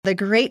The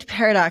great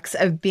paradox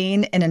of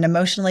being in an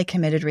emotionally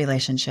committed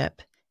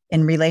relationship.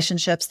 In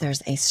relationships,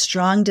 there's a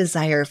strong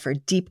desire for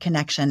deep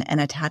connection and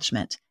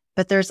attachment,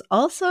 but there's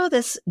also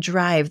this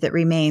drive that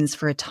remains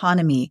for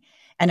autonomy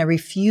and a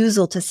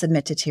refusal to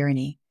submit to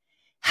tyranny.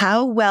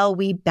 How well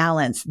we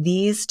balance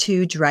these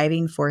two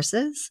driving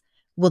forces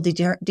will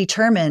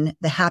determine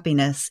the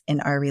happiness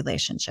in our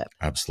relationship.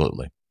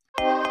 Absolutely.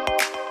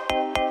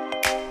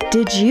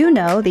 Did you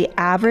know the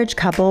average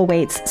couple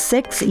waits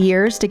 6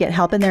 years to get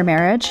help in their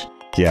marriage?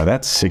 Yeah,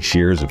 that's 6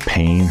 years of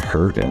pain,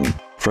 hurt, and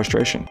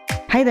frustration.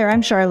 Hi there,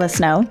 I'm Charla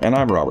Snow. And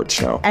I'm Robert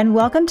Snow. And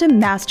welcome to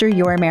Master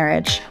Your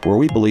Marriage, where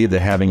we believe that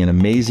having an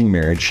amazing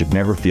marriage should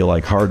never feel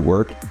like hard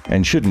work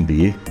and shouldn't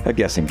be a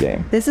guessing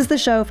game. This is the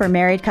show for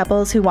married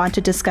couples who want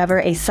to discover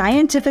a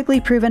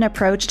scientifically proven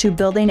approach to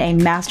building a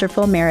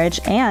masterful marriage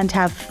and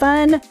have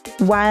fun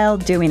while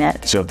doing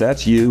it. So if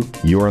that's you,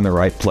 you're in the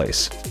right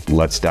place.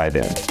 Let's dive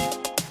in.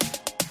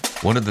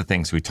 One of the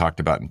things we talked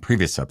about in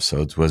previous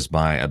episodes was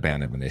my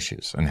abandonment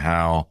issues and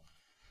how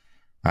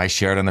I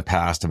shared in the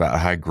past about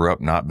how I grew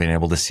up not being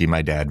able to see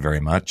my dad very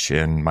much.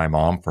 And my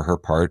mom, for her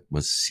part,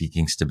 was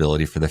seeking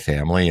stability for the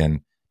family and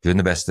doing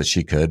the best that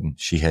she could.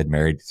 She had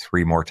married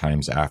 3 more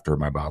times after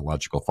my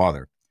biological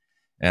father.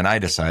 And I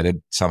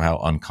decided somehow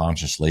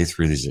unconsciously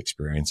through these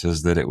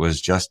experiences that it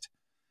was just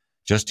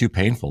too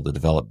painful to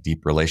develop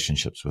deep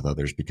relationships with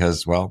others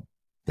because, well,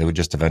 they would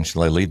just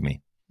eventually leave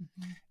me.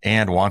 Mm-hmm.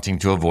 And wanting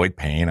to avoid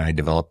pain, I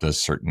developed a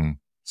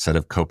certain set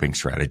of coping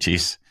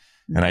strategies.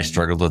 Mm-hmm. And I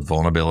struggled with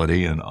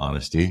vulnerability and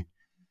honesty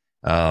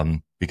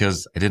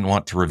because I didn't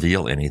want to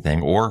reveal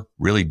anything or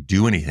really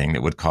do anything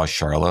that would cause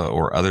Charla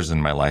or others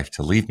in my life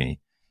to leave me.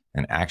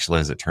 And actually,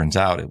 as it turns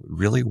out, it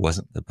really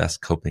wasn't the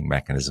best coping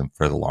mechanism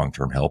for the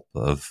long-term help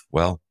of,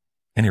 well,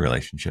 any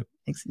relationship.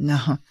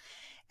 No.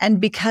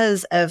 And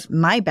because of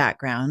my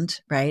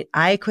background, right,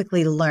 I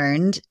quickly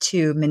learned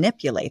to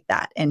manipulate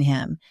that in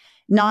him.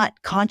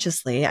 Not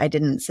consciously. I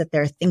didn't sit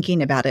there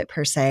thinking about it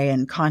per se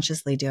and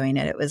consciously doing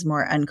it. It was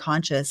more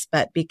unconscious.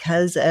 But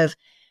because of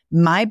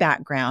my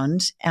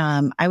background,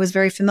 I was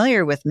very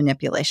familiar with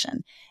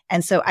manipulation.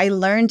 And so I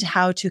learned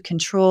how to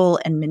control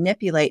and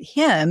manipulate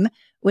him,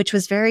 which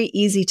was very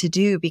easy to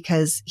do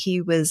because he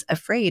was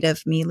afraid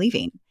of me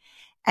leaving.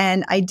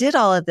 And I did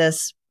all of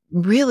this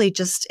really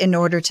just in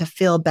order to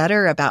feel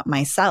better about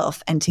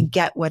myself and to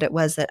get what it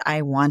was that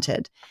I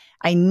wanted.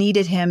 I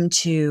needed him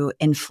to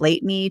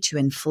inflate me, to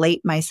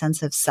inflate my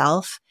sense of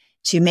self,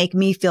 to make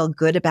me feel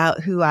good about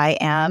who I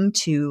am,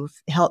 to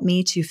help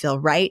me to feel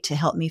right, to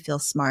help me feel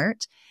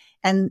smart.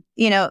 And,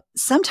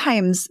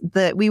 sometimes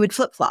we would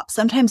flip-flop.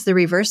 Sometimes the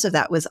reverse of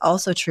that was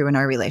also true in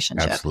our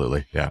relationship.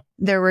 Absolutely. Yeah.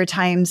 There were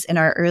times in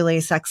our early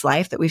sex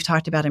life that we've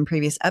talked about in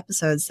previous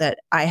episodes that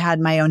I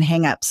had my own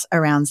hangups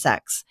around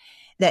sex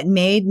that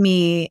made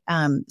me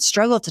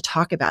struggle to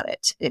talk about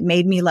it. It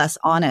made me less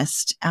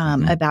honest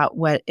about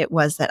what it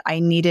was that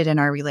I needed in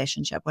our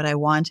relationship, what I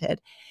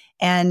wanted.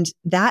 And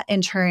that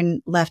in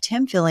turn left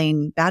him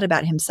feeling bad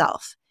about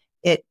himself.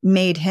 It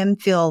made him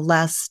feel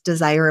less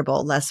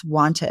desirable, less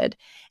wanted.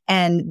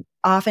 And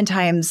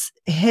oftentimes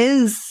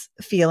his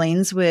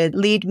feelings would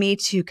lead me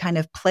to kind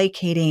of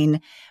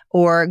placating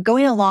or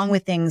going along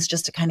with things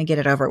just to kind of get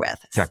it over with.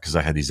 Yeah, because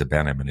I had these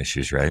abandonment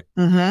issues, right?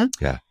 Mm-hmm.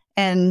 Yeah.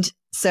 And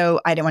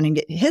so I didn't want to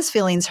get his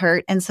feelings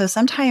hurt. And so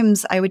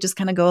sometimes I would just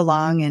kind of go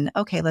along and,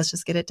 okay, let's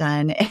just get it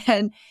done.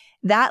 And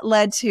that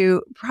led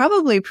to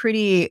probably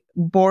pretty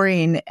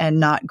boring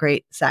and not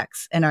great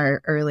sex in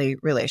our early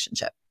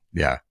relationship.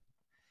 Yeah.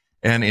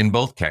 And in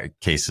both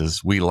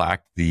cases, we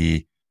lacked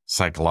the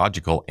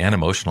psychological and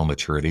emotional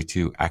maturity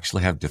to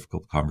actually have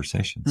difficult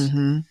conversations.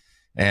 Mm-hmm.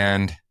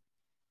 And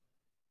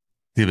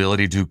the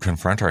ability to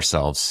confront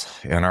ourselves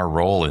and our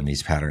role in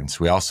these patterns.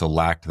 We also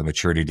lacked the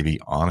maturity to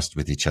be honest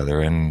with each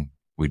other. And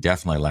we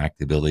definitely lacked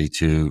the ability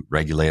to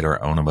regulate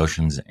our own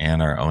emotions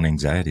and our own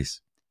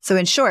anxieties. So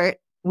in short,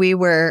 we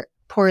were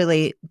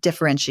poorly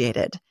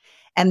differentiated.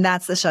 And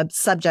that's the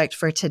subject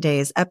for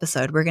today's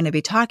episode. We're going to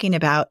be talking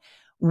about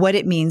what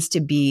it means to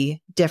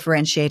be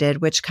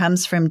differentiated, which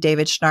comes from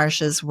David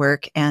Schnarch's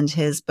work and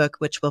his book,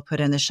 which we'll put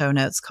in the show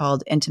notes,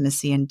 called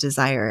Intimacy and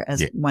Desire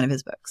as one of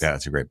his books. Yeah,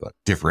 it's a great book.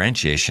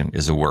 Differentiation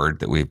is a word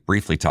that we've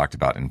briefly talked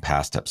about in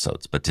past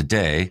episodes, but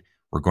today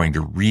we're going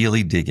to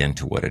really dig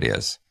into what it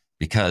is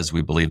because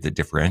we believe that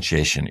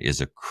differentiation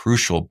is a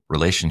crucial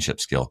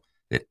relationship skill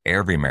that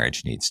every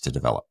marriage needs to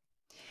develop.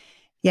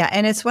 Yeah,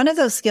 and it's one of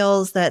those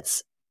skills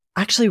that's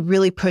actually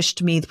really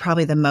pushed me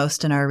probably the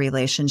most in our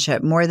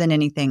relationship more than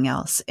anything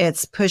else.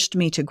 It's pushed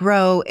me to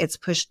grow. It's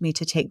pushed me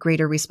to take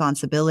greater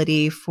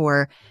responsibility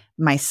for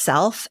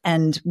myself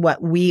and what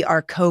we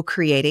are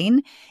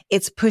co-creating.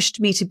 It's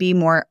pushed me to be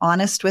more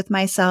honest with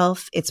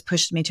myself. It's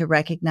pushed me to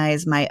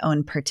recognize my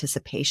own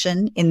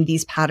participation in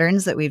these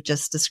patterns that we've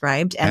just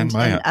described and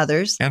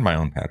others. And my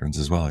own patterns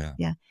as well. Yeah.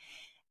 Yeah.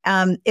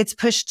 It's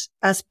pushed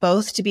us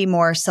both to be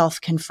more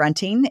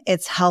self-confronting.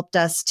 It's helped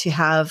us to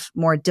have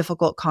more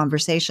difficult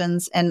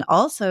conversations and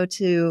also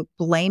to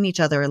blame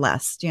each other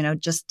less,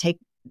 just take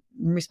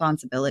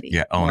responsibility.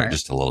 Yeah, own it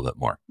just a little bit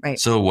more. Right.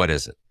 So what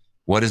is it?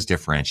 What is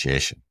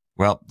differentiation?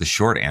 Well, the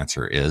short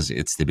answer is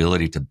it's the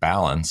ability to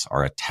balance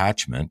our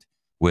attachment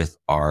with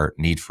our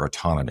need for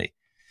autonomy.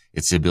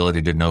 It's the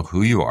ability to know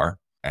who you are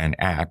and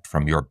act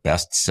from your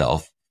best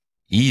self,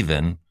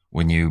 even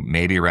when you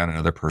may be around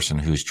another person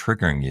who's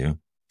triggering you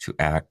to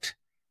act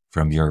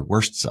from your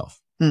worst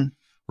self. Mm.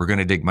 We're going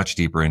to dig much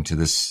deeper into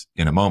this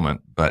in a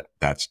moment, but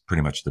that's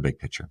pretty much the big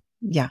picture.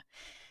 Yeah.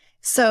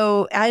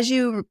 So as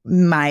you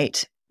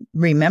might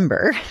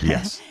remember,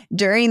 Yes.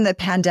 during the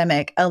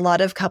pandemic, a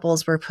lot of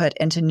couples were put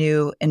into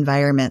new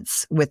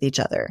environments with each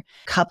other.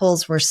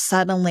 Couples were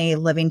suddenly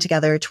living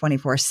together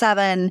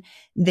 24/7.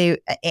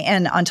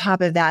 And on top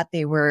of that,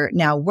 they were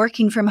now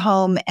working from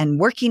home and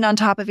working on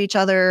top of each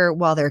other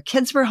while their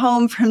kids were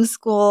home from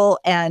school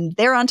and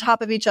they're on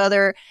top of each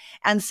other.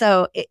 And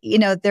so,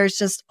 there's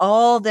just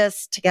all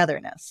this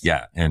togetherness.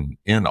 Yeah. And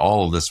in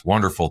all of this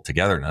wonderful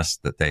togetherness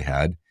that they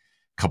had,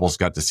 couples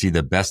got to see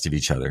the best of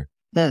each other,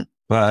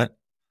 but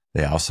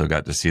they also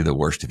got to see the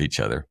worst of each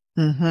other.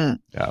 Mm-hmm.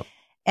 Yeah.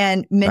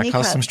 And that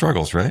caused some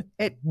struggles, right?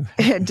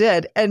 It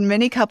did. And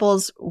many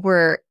couples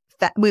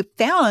we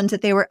found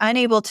that they were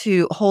unable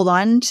to hold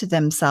on to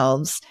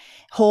themselves,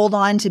 hold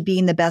on to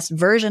being the best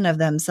version of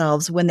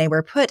themselves when they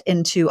were put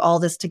into all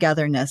this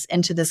togetherness,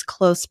 into this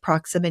close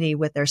proximity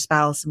with their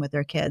spouse and with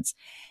their kids.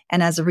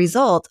 And as a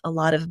result, a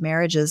lot of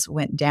marriages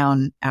went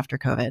down after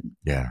COVID.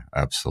 Yeah,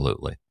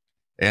 absolutely.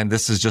 And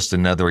this is just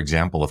another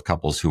example of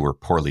couples who were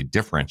poorly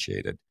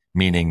differentiated,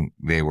 meaning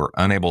they were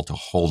unable to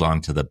hold on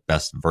to the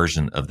best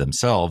version of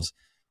themselves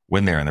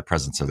when they're in the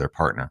presence of their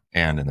partner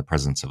and in the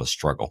presence of a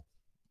struggle.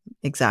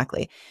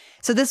 Exactly.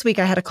 So this week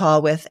I had a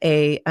call with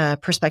a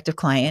prospective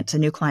client, a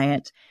new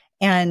client,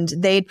 and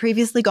they'd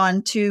previously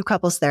gone to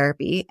couples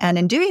therapy. And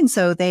in doing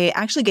so, they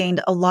actually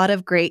gained a lot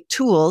of great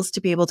tools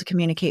to be able to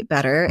communicate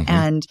better.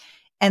 Mm-hmm.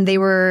 And they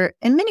were,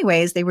 in many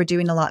ways, they were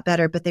doing a lot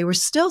better, but they were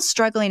still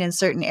struggling in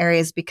certain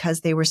areas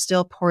because they were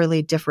still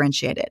poorly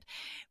differentiated.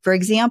 For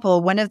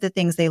example, one of the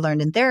things they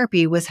learned in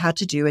therapy was how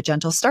to do a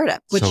gentle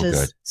startup, which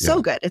is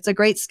so good. It's a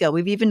great skill.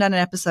 We've even done an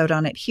episode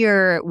on it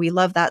here. We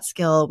love that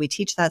skill. We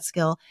teach that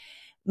skill.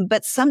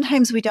 But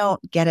sometimes we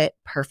don't get it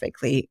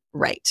perfectly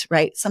right?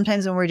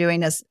 Sometimes when we're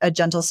doing a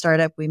gentle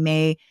startup, we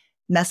may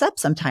mess up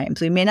sometimes.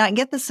 We may not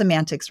get the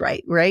semantics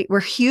right? We're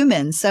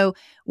human. So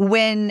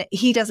when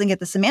he doesn't get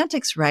the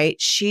semantics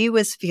right, she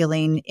was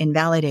feeling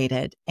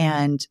invalidated.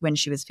 And when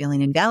she was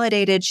feeling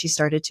invalidated, she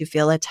started to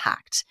feel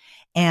attacked.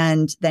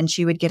 And then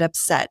she would get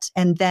upset.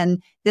 And then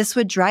this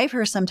would drive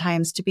her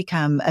sometimes to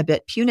become a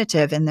bit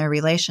punitive in their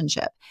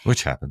relationship.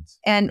 Which happens.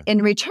 And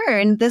in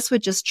return, this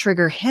would just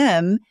trigger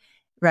him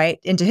right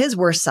into his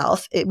worst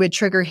self. It would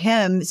trigger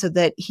him so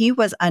that he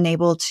was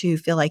unable to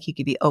feel like he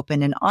could be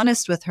open and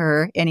honest with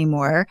her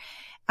anymore.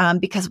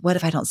 Because what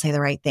if I don't say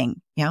the right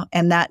thing?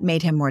 And that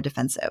made him more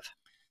defensive.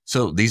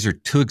 So these are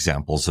two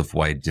examples of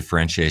why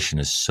differentiation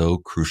is so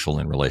crucial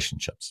in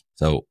relationships.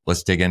 So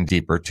let's dig in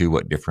deeper to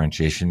what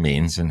differentiation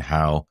means and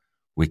how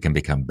we can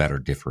become better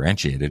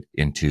differentiated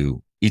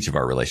into each of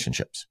our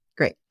relationships.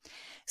 Great.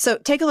 So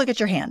take a look at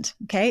your hand,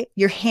 okay?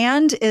 Your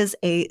hand is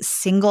a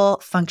single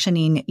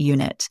functioning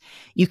unit.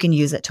 You can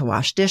use it to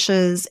wash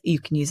dishes. You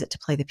can use it to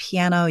play the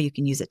piano. You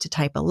can use it to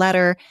type a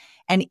letter.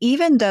 And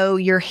even though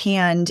your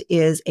hand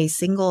is a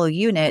single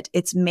unit,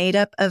 it's made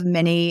up of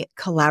many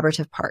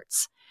collaborative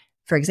parts.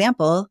 For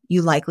example,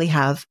 you likely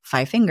have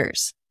 5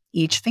 fingers.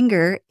 Each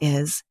finger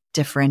is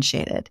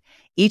differentiated.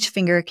 Each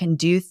finger can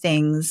do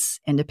things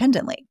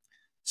independently.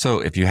 So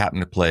if you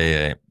happen to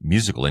play a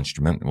musical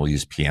instrument, and we'll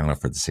use piano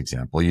for this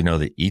example, you know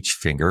that each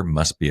finger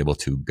must be able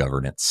to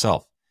govern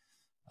itself.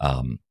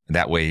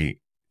 That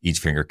way, each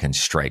finger can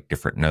strike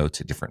different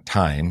notes at different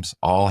times,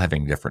 all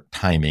having different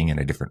timing and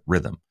a different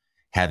rhythm.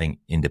 Having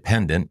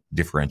independent,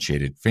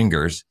 differentiated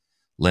fingers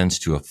lends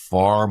to a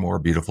far more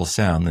beautiful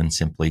sound than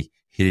simply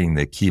hitting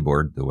the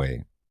keyboard the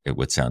way it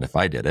would sound if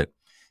I did it.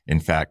 In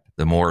fact,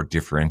 the more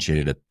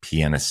differentiated a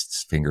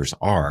pianist's fingers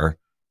are,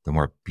 the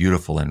more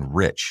beautiful and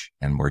rich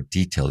and more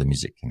detailed the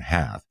music can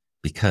have,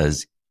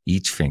 because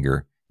each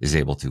finger is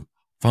able to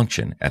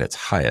function at its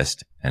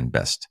highest and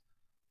best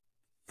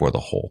for the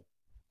whole.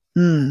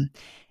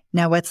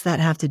 Now, what's that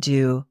have to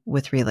do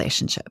with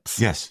relationships?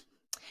 Yes.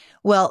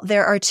 Well,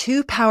 there are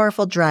 2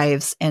 powerful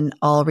drives in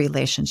all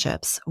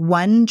relationships.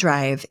 One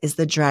drive is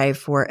the drive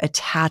for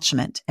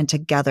attachment and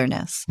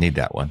togetherness. Need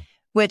that one.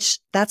 Which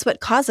that's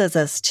what causes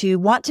us to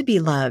want to be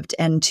loved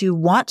and to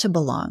want to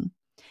belong.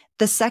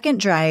 The second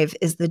drive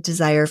is the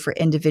desire for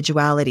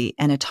individuality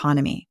and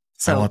autonomy.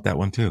 So I want that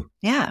one too.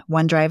 Yeah.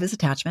 One drive is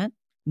attachment.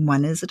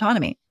 One is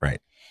autonomy.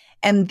 Right.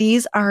 And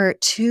these are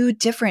 2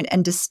 different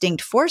and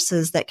distinct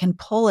forces that can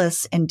pull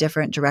us in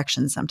different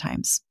directions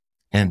sometimes.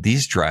 And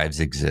these drives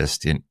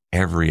exist in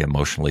every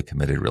emotionally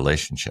committed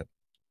relationship.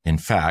 In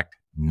fact,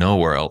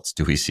 nowhere else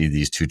do we see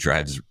these 2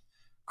 drives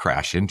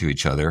crash into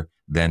each other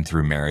than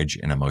through marriage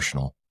and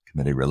emotional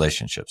committed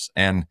relationships.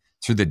 And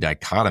through the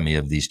dichotomy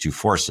of these 2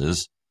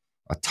 forces,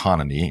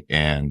 autonomy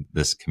and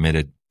this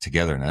committed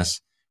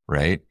togetherness,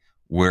 right?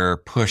 We're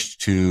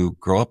pushed to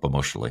grow up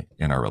emotionally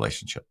in our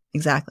relationship.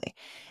 Exactly.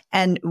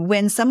 And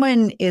when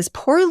someone is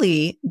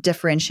poorly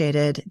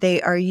differentiated,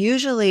 they are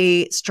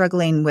usually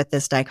struggling with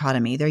this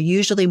dichotomy. They're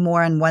usually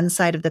more on one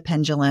side of the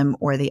pendulum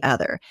or the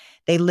other.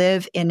 They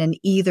live in an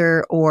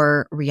either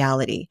or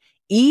reality.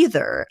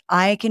 Either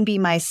I can be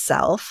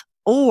myself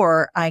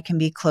or I can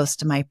be close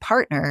to my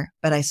partner,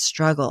 but I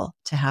struggle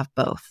to have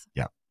both.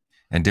 Yeah.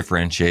 And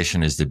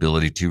differentiation is the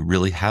ability to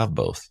really have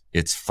both.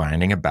 It's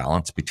finding a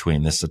balance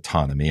between this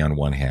autonomy on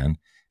one hand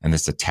and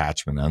this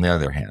attachment on the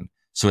other hand.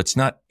 So it's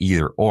not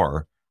either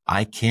or.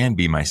 I can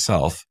be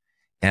myself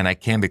and I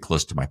can be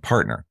close to my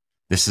partner.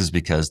 This is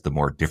because the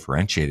more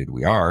differentiated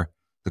we are,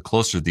 the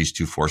closer these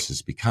two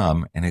forces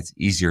become, and it's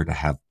easier to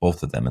have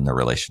both of them in the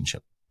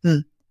relationship.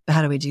 But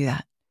how do we do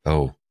that?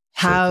 Oh,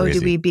 how so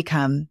do we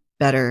become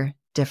better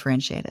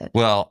differentiated?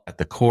 Well, at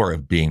the core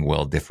of being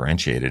well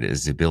differentiated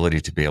is the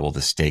ability to be able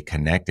to stay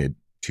connected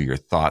to your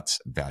thoughts,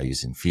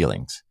 values, and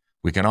feelings.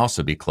 We can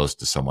also be close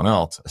to someone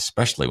else,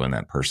 especially when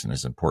that person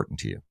is important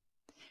to you.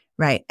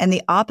 Right. And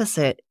the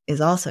opposite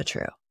is also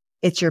true.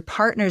 It's your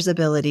partner's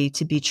ability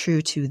to be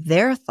true to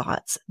their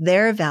thoughts,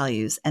 their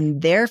values,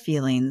 and their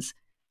feelings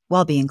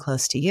while being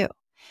close to you,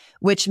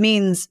 which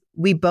means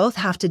we both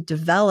have to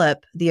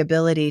develop the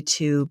ability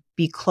to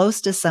be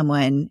close to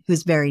someone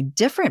who's very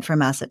different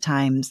from us at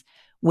times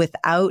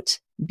without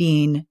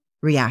being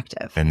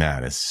reactive. And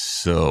that is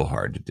so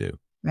hard to do.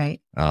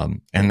 Right.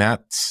 And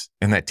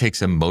that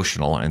takes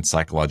emotional and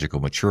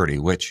psychological maturity,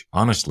 which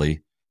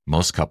honestly,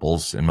 most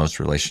couples and most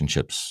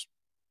relationships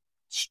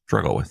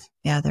struggle with.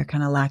 Yeah, they're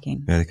kind of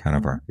lacking. Yeah, they kind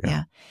of are.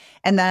 Yeah.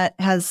 And that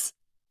has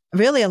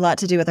really a lot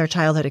to do with our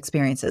childhood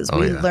experiences.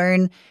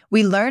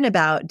 We learn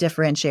about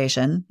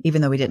differentiation,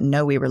 even though we didn't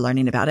know we were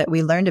learning about it.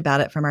 We learned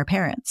about it from our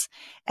parents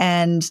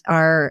and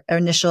our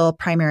initial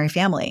primary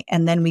family.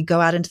 And then we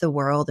go out into the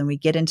world and we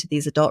get into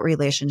these adult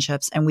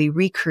relationships and we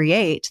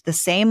recreate the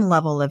same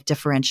level of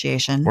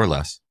differentiation. Or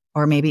less.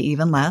 Or maybe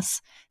even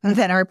less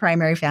than our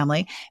primary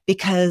family.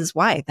 Because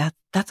why?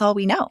 That's all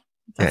we know.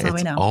 That's all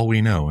we know. All we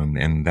know.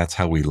 And that's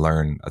how we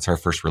learn. That's our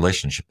first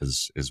relationship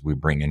is we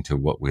bring into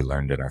what we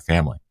learned in our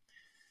family.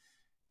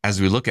 As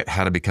we look at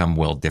how to become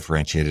well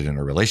differentiated in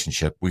a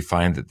relationship, we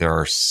find that there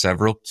are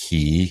several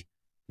key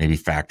maybe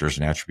factors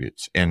and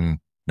attributes. And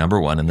number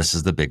one, and this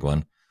is the big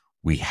one,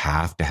 we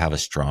have to have a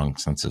strong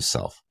sense of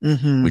self.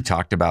 Mm-hmm. We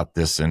talked about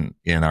this in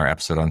our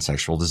episode on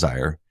sexual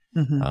desire.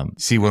 Mm-hmm.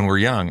 See, when we're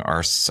young,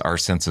 our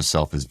sense of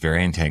self is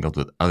very entangled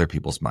with other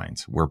people's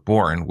minds. We're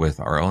born with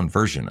our own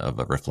version of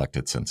a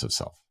reflected sense of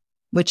self.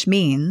 Which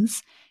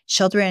means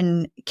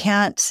children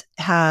can't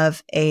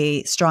have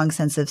a strong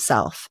sense of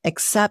self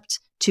except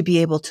to be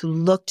able to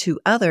look to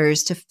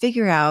others to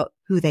figure out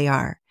who they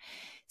are.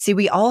 See,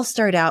 we all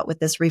start out with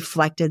this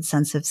reflected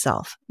sense of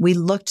self. We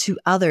look to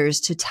others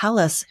to tell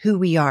us who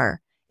we are.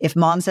 If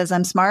mom says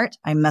I'm smart,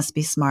 I must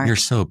be smart. You're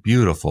so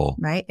beautiful.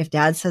 Right? If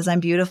dad says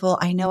I'm beautiful,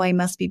 I know I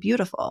must be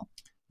beautiful.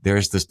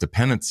 There's this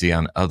dependency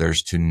on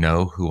others to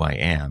know who I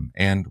am.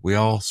 And we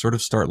all sort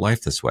of start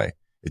life this way.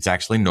 It's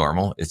actually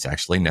normal. It's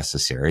actually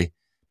necessary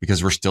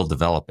because we're still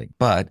developing.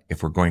 But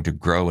if we're going to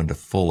grow into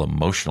full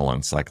emotional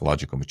and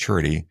psychological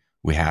maturity,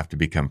 we have to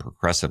become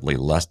progressively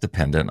less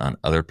dependent on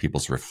other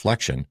people's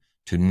reflection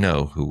to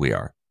know who we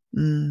are.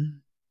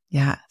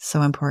 Yeah,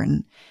 so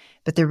important.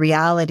 But the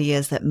reality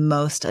is that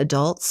most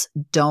adults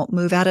don't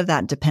move out of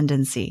that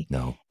dependency.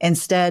 No.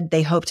 Instead,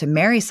 they hope to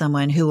marry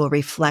someone who will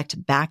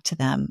reflect back to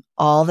them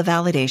all the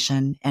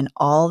validation and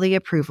all the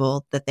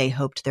approval that they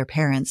hoped their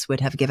parents would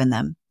have given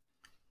them.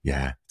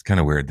 Yeah, it's kind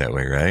of weird that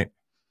way, right?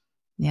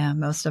 Yeah,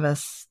 most of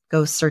us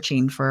go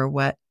searching for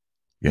what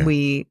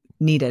we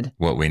needed.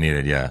 What we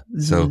needed, yeah.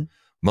 Mm-hmm. So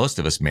most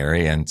of us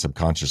marry and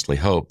subconsciously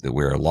hope that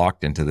we're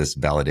locked into this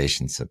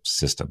validation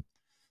system.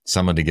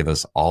 Someone to give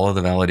us all of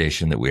the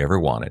validation that we ever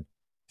wanted,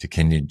 to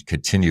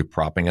continue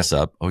propping us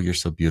up. Oh, you're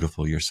so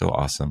beautiful. You're so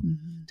awesome.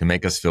 Mm-hmm. To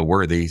make us feel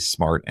worthy,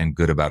 smart, and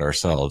good about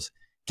ourselves,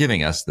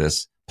 giving us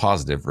this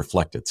positive,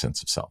 reflected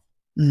sense of self.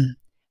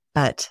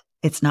 But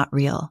it's not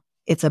real.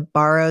 It's a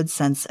borrowed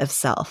sense of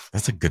self.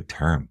 That's a good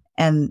term.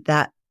 And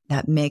that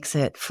makes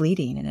it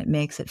fleeting and it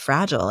makes it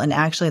fragile. And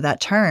actually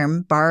that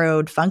term,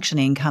 borrowed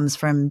functioning, comes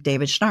from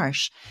David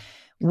Schnarch.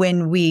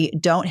 When we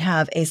don't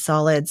have a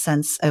solid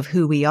sense of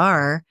who we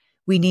are,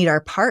 we need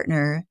our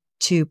partner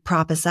to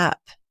prop us up,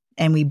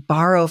 and we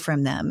borrow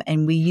from them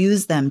and we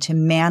use them to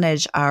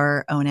manage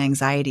our own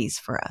anxieties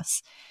for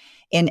us.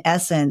 In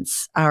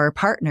essence, our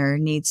partner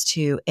needs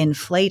to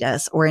inflate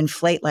us, or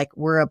inflate like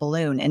we're a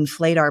balloon,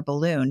 inflate our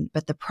balloon.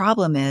 But the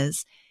problem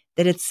is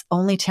that it's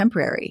only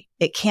temporary.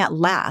 It can't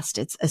last.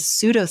 It's a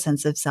pseudo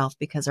sense of self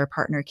because our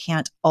partner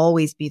can't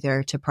always be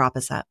there to prop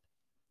us up.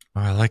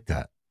 Oh, I like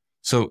that.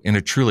 So in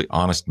a truly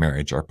honest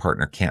marriage, our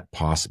partner can't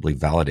possibly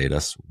validate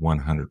us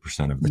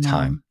 100% of the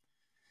time.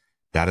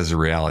 That is a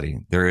reality.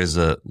 There is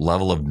a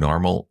level of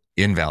normal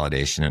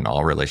invalidation in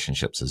all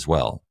relationships as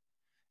well.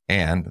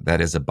 And that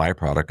is a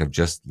byproduct of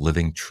just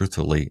living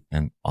truthfully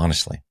and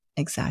honestly.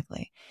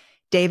 Exactly.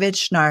 David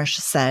Schnarch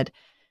said,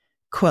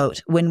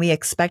 Quote, when we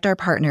expect our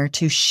partner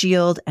to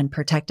shield and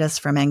protect us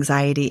from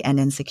anxiety and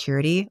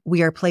insecurity,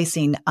 we are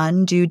placing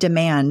undue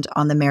demand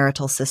on the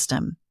marital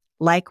system.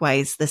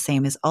 Likewise, the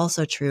same is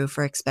also true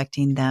for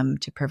expecting them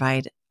to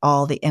provide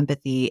all the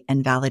empathy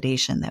and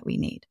validation that we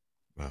need.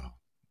 Wow.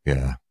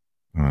 Yeah.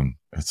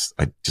 It's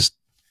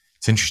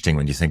interesting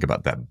when you think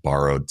about that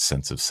borrowed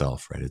sense of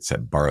self, right? It's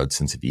that borrowed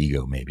sense of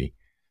ego, maybe.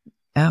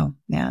 Oh,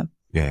 yeah.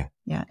 Yeah.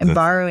 Yeah.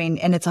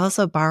 And it's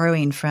also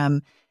borrowing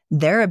from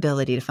their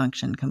ability to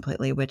function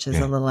completely, which is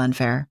a little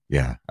unfair.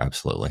 Yeah,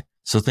 absolutely.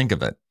 So think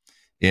of it.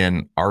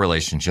 In our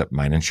relationship,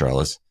 mine and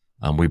Charlotte's,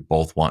 we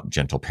both want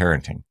gentle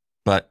parenting,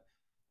 but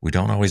we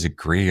don't always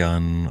agree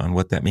on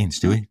what that means,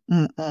 do we?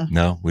 Mm-mm.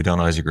 No, we don't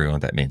always agree on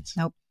what that means.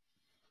 Nope.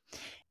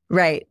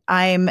 Right.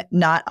 I'm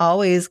not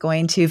always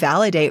going to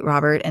validate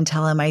Robert and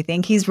tell him I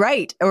think he's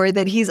right or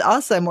that he's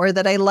awesome or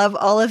that I love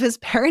all of his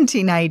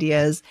parenting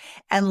ideas.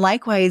 And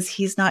likewise,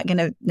 he's not going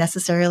to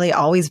necessarily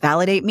always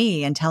validate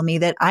me and tell me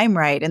that I'm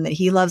right and that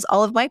he loves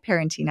all of my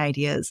parenting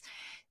ideas.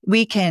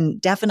 We can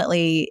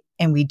definitely,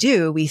 and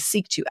we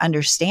seek to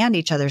understand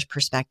each other's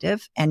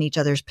perspective and each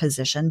other's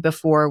position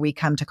before we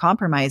come to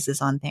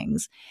compromises on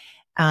things.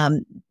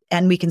 And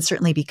we can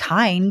certainly be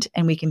kind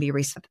and we can be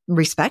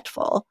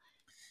respectful.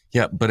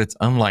 Yeah, but it's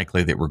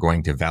unlikely that we're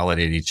going to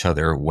validate each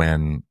other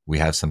when we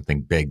have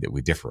something big that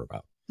we differ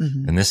about.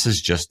 Mm-hmm. And this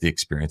is just the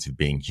experience of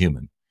being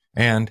human.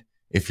 And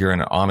if you're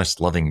in an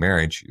honest, loving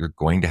marriage, you're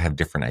going to have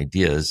different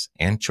ideas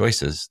and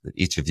choices that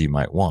each of you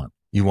might want.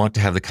 You want to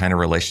have the kind of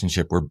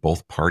relationship where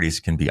both parties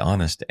can be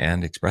honest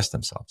and express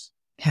themselves.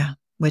 Yeah,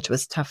 which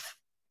was tough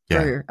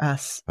for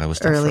us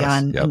early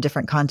on in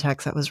different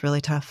contexts. That was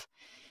really tough.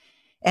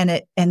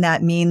 And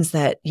that means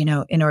that, in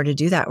order to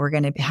do that, we're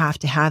going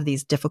to have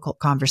these difficult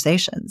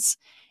conversations.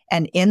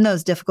 And in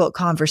those difficult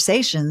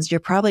conversations, you're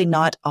probably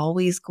not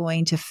always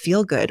going to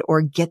feel good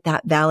or get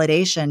that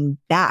validation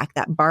back,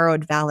 that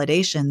borrowed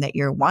validation that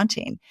you're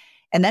wanting.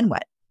 And then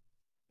what?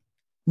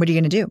 What are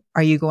you going to do?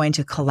 Are you going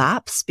to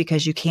collapse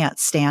because you can't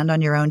stand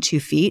on your own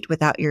 2 feet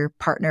without your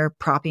partner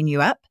propping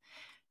you up?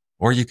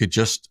 Or you could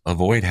just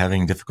avoid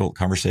having difficult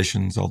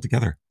conversations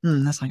altogether.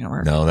 That's not going to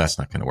work. No, that's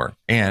not going to work.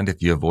 And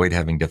if you avoid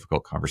having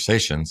difficult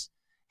conversations,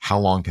 how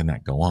long can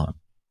that go on?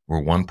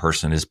 Where one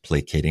person is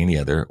placating the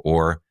other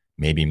or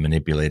maybe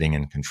manipulating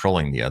and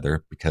controlling the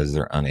other because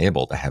they're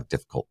unable to have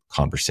difficult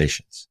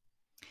conversations.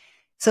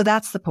 So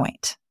that's the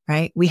point,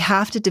 right? We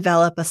have to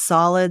develop a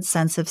solid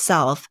sense of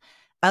self.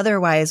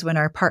 Otherwise, when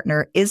our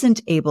partner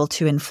isn't able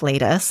to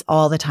inflate us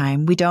all the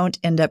time, we don't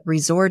end up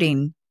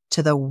resorting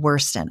to the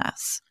worst in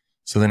us.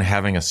 So then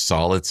having a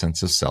solid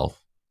sense of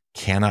self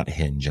cannot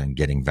hinge on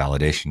getting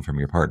validation from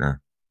your partner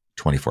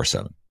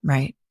 24/7.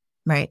 Right.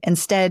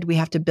 Instead, we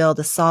have to build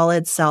a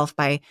solid self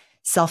by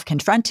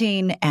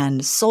self-confronting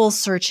and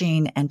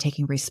soul-searching and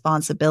taking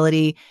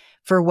responsibility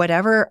for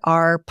whatever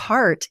our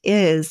part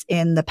is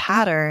in the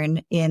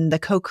pattern, in the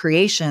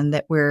co-creation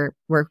that we're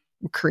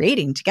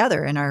creating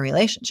together in our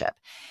relationship.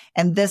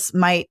 And this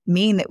might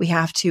mean that we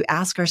have to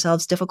ask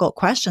ourselves difficult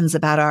questions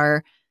about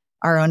our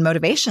own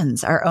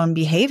motivations, our own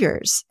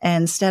behaviors,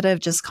 instead of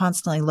just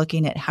constantly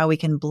looking at how we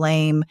can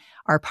blame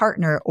our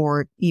partner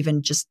or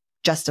even just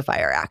justify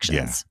our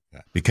actions.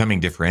 Yeah. Becoming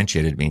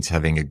differentiated means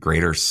having a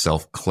greater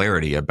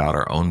self-clarity about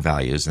our own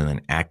values and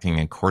then acting in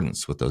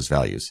accordance with those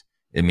values.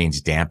 It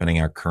means dampening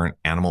our current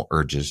animal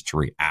urges to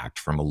react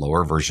from a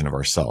lower version of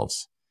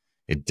ourselves.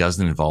 It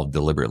doesn't involve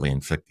deliberately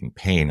inflicting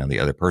pain on the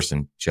other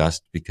person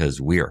just because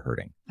we are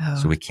hurting.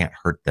 So we can't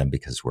hurt them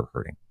because we're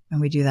hurting. And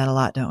we do that a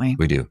lot, don't we?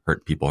 We do.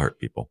 Hurt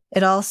people.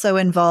 It also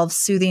involves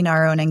soothing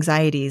our own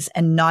anxieties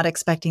and not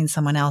expecting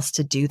someone else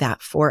to do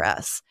that for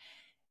us.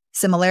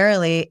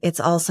 Similarly, it's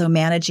also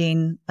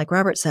managing, like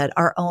Robert said,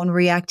 our own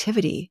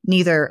reactivity,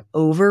 neither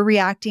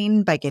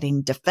overreacting by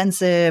getting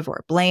defensive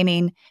or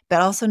blaming,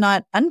 but also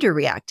not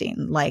underreacting,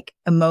 like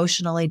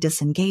emotionally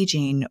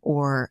disengaging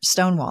or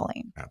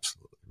stonewalling.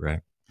 Absolutely.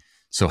 Right.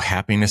 So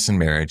happiness in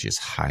marriage is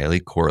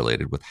highly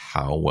correlated with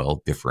how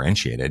well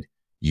differentiated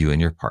you and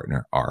your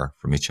partner are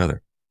from each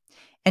other.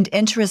 And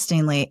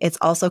interestingly, it's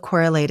also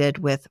correlated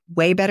with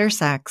way better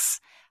sex,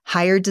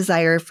 higher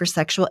desire for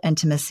sexual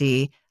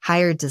intimacy,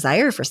 higher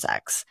desire for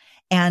sex,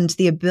 and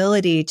the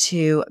ability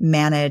to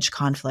manage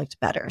conflict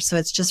better. So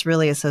it's just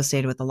really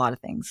associated with a lot of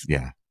things.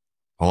 Yeah.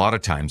 A lot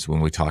of times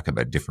when we talk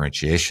about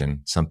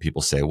differentiation, some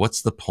people say,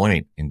 what's the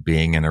point in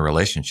being in a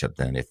relationship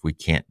then if we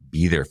can't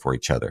be there for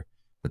each other?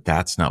 But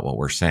that's not what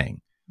we're saying.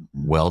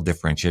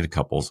 Well-differentiated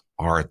couples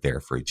are there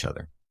for each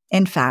other.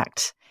 In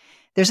fact,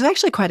 there's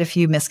actually quite a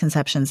few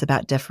misconceptions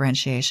about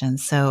differentiation.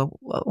 So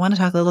I want to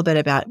talk a little bit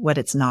about what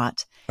it's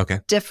not.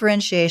 Okay.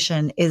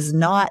 Differentiation is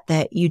not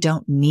that you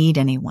don't need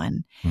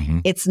anyone.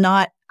 Mm-hmm. It's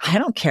not, I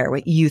don't care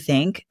what you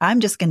think.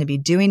 I'm just going to be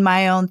doing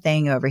my own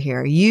thing over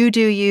here. You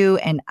do you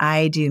and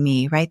I do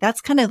me, right?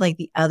 That's kind of like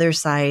the other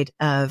side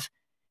of,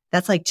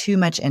 that's like too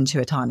much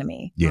into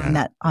autonomy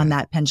on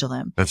that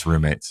pendulum. That's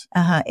roommates.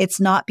 It's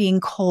not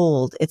being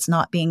cold. It's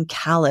not being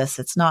callous.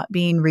 It's not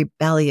being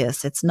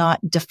rebellious. It's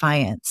not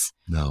defiance.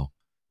 No.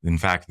 In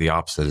fact, the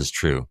opposite is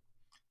true.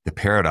 The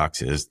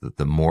paradox is that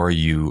the more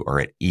you are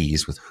at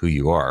ease with who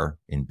you are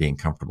in being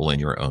comfortable in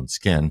your own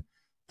skin,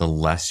 the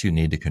less you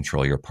need to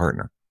control your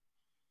partner.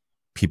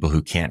 People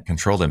who can't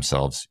control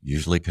themselves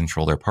usually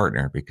control their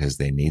partner because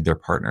they need their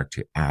partner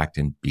to act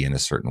and be in a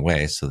certain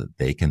way so that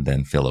they can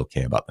then feel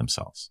okay about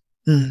themselves.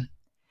 Mm.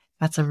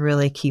 That's a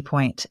really key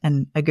point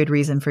and a good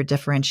reason for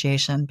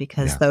differentiation,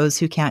 because those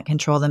who can't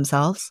control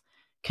themselves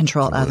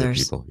control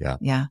others. People, yeah.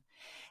 Yeah.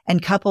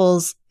 And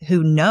couples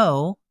who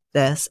know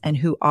this and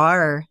who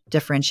are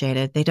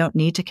differentiated, they don't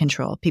need to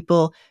control.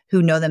 People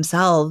who know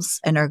themselves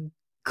and are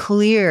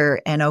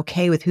clear and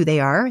okay with who they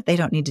are, they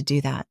don't need to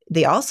do that.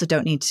 They also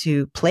don't need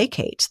to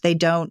placate. They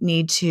don't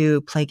need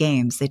to play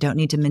games. They don't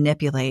need to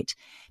manipulate,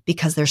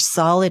 because they're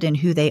solid in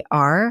who they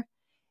are.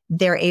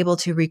 They're able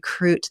to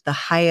recruit the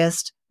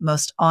highest,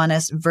 most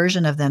honest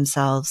version of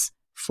themselves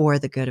for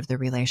the good of the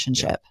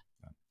relationship.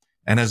 Yeah.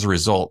 And as a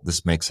result,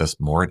 this makes us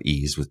more at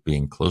ease with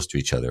being close to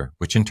each other,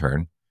 which in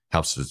turn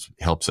helps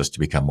us to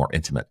become more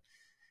intimate.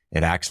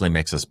 It actually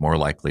makes us more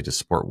likely to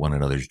support one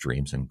another's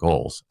dreams and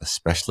goals,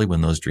 especially when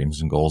those dreams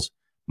and goals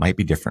might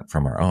be different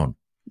from our own,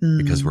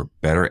 because we're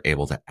better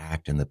able to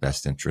act in the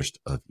best interest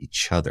of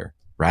each other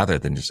rather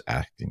than just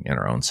acting in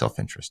our own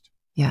self-interest.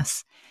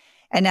 Yes.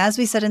 And as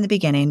we said in the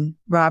beginning,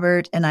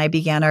 Robert and I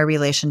began our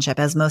relationship,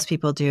 as most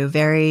people do,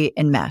 very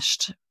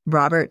enmeshed.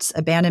 Robert's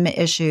abandonment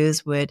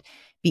issues would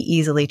be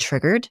easily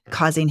triggered,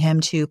 causing him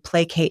to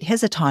placate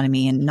his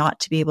autonomy and not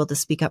to be able to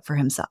speak up for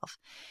himself.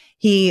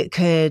 He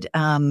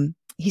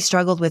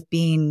struggled with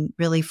being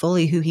really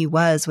fully who he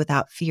was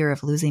without fear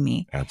of losing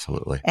me.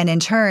 Absolutely. And in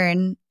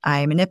turn,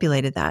 I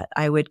manipulated that.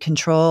 I would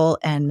control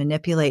and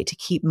manipulate to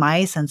keep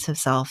my sense of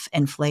self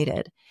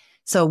inflated.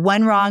 So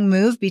one wrong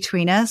move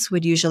between us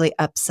would usually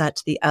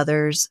upset the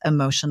other's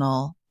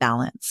emotional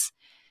balance.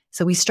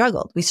 So we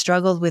struggled. We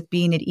struggled with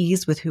being at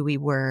ease with who we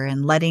were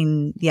and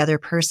letting the other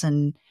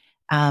person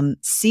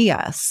see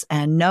us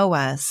and know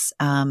us,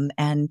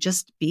 and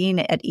just being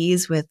at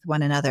ease with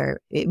one another.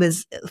 It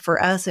was,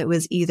 for us, it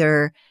was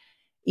either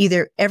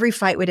every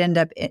fight would end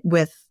up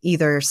with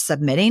either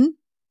submitting,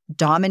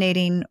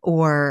 dominating,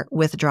 or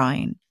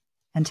withdrawing,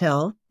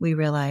 until we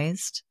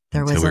realized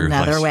there was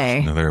another way.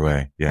 Another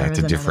way. Yeah.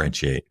 To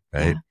differentiate,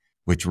 right? Yeah.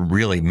 Which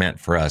really meant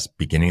for us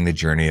beginning the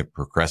journey of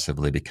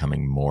progressively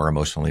becoming more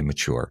emotionally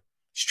mature,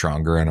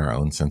 stronger in our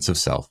own sense of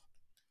self,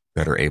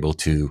 better able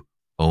to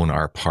own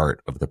our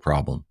part of the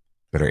problem,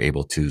 better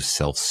able to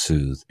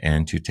self-soothe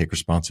and to take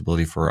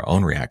responsibility for our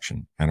own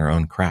reaction and our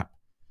own crap.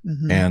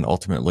 And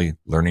ultimately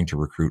learning to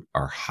recruit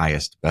our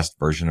highest, best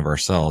version of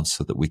ourselves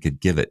so that we could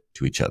give it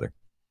to each other.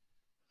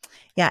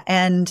 Yeah.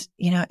 And,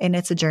 and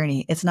it's a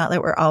journey. It's not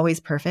that we're always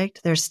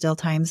perfect. There's still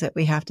times that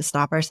we have to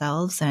stop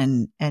ourselves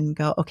and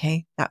go,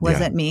 okay, that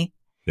wasn't me.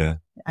 Yeah.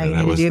 I need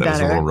to do better. That was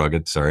a little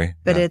rugged. Sorry.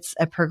 But it's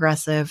a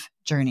progressive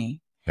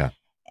journey. Yeah.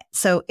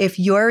 So if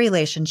your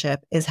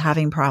relationship is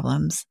having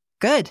problems,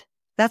 good.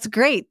 That's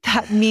great.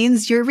 That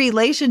means your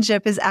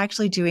relationship is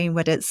actually doing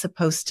what it's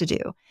supposed to do.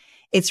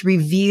 It's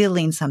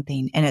revealing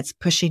something and it's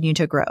pushing you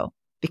to grow,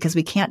 because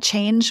we can't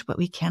change what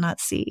we cannot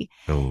see.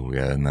 Oh,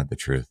 yeah. Isn't that the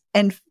truth?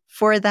 And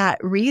for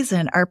that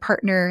reason, our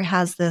partner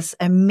has this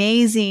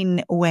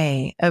amazing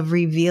way of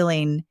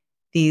revealing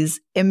these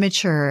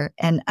immature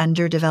and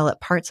underdeveloped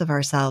parts of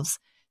ourselves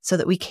so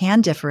that we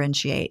can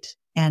differentiate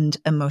and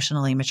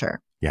emotionally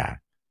mature. Yeah.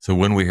 So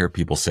when we hear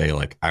people say,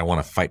 like, I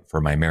want to fight for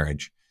my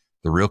marriage,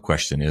 the real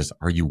question is,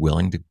 are you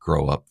willing to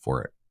grow up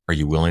for it? Are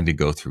you willing to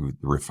go through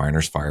the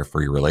refiner's fire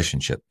for your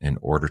relationship in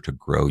order to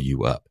grow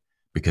you up?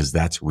 Because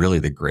that's really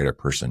the greater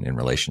person in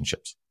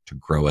relationships, to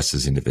grow us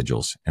as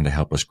individuals and to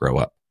help us grow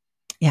up.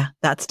 Yeah,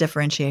 that's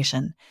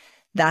differentiation.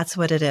 That's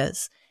what it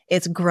is.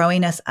 It's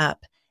growing us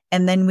up.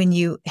 And then when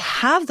you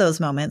have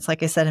those moments,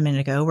 like I said a minute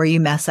ago, where you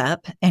mess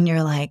up and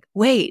you're like,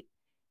 wait,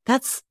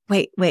 that's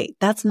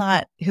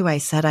not who I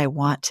said I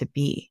want to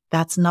be.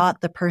 That's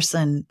not the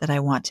person that I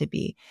want to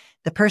be.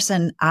 The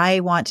person I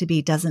want to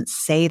be doesn't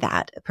say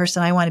that. The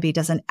person I want to be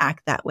doesn't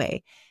act that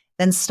way.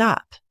 Then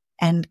stop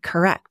and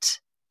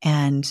correct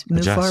and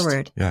move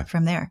forward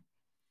from there.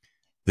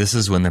 This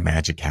is when the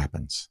magic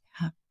happens.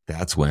 Yeah.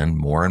 That's when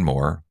more and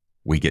more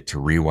we get to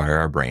rewire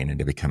our brain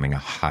into becoming a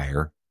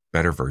higher,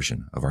 better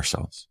version of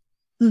ourselves.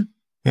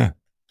 Yeah.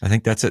 I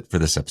think that's it for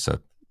this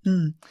episode.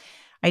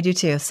 I do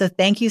too. So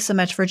thank you so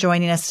much for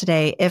joining us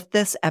today. If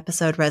this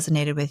episode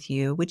resonated with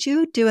you, would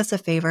you do us a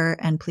favor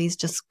and please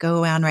just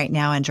go around right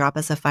now and drop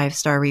us a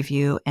 5-star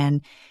review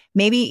and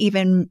maybe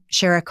even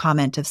share a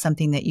comment of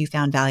something that you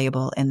found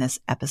valuable in this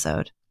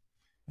episode.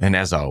 And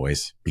as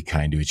always, be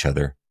kind to each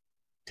other,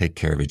 take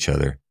care of each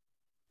other,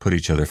 put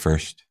each other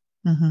first.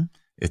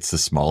 It's the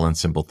small and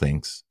simple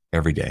things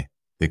every day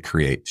that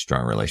create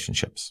strong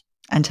relationships.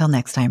 Until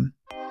next time.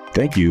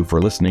 Thank you for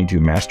listening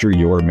to Master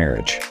Your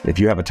Marriage. If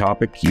you have a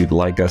topic you'd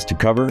like us to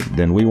cover,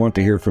 then we want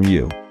to hear from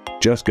you.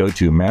 Just go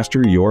to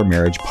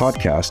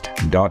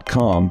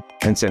masteryourmarriagepodcast.com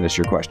and send us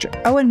your question.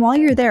 Oh, and while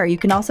you're there, you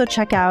can also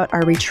check out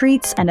our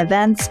retreats and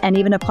events and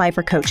even apply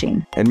for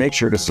coaching. And make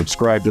sure to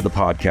subscribe to the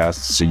podcast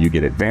so you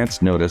get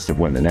advance notice of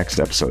when the next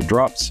episode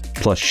drops,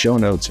 plus show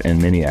notes and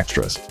many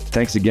extras.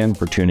 Thanks again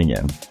for tuning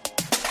in.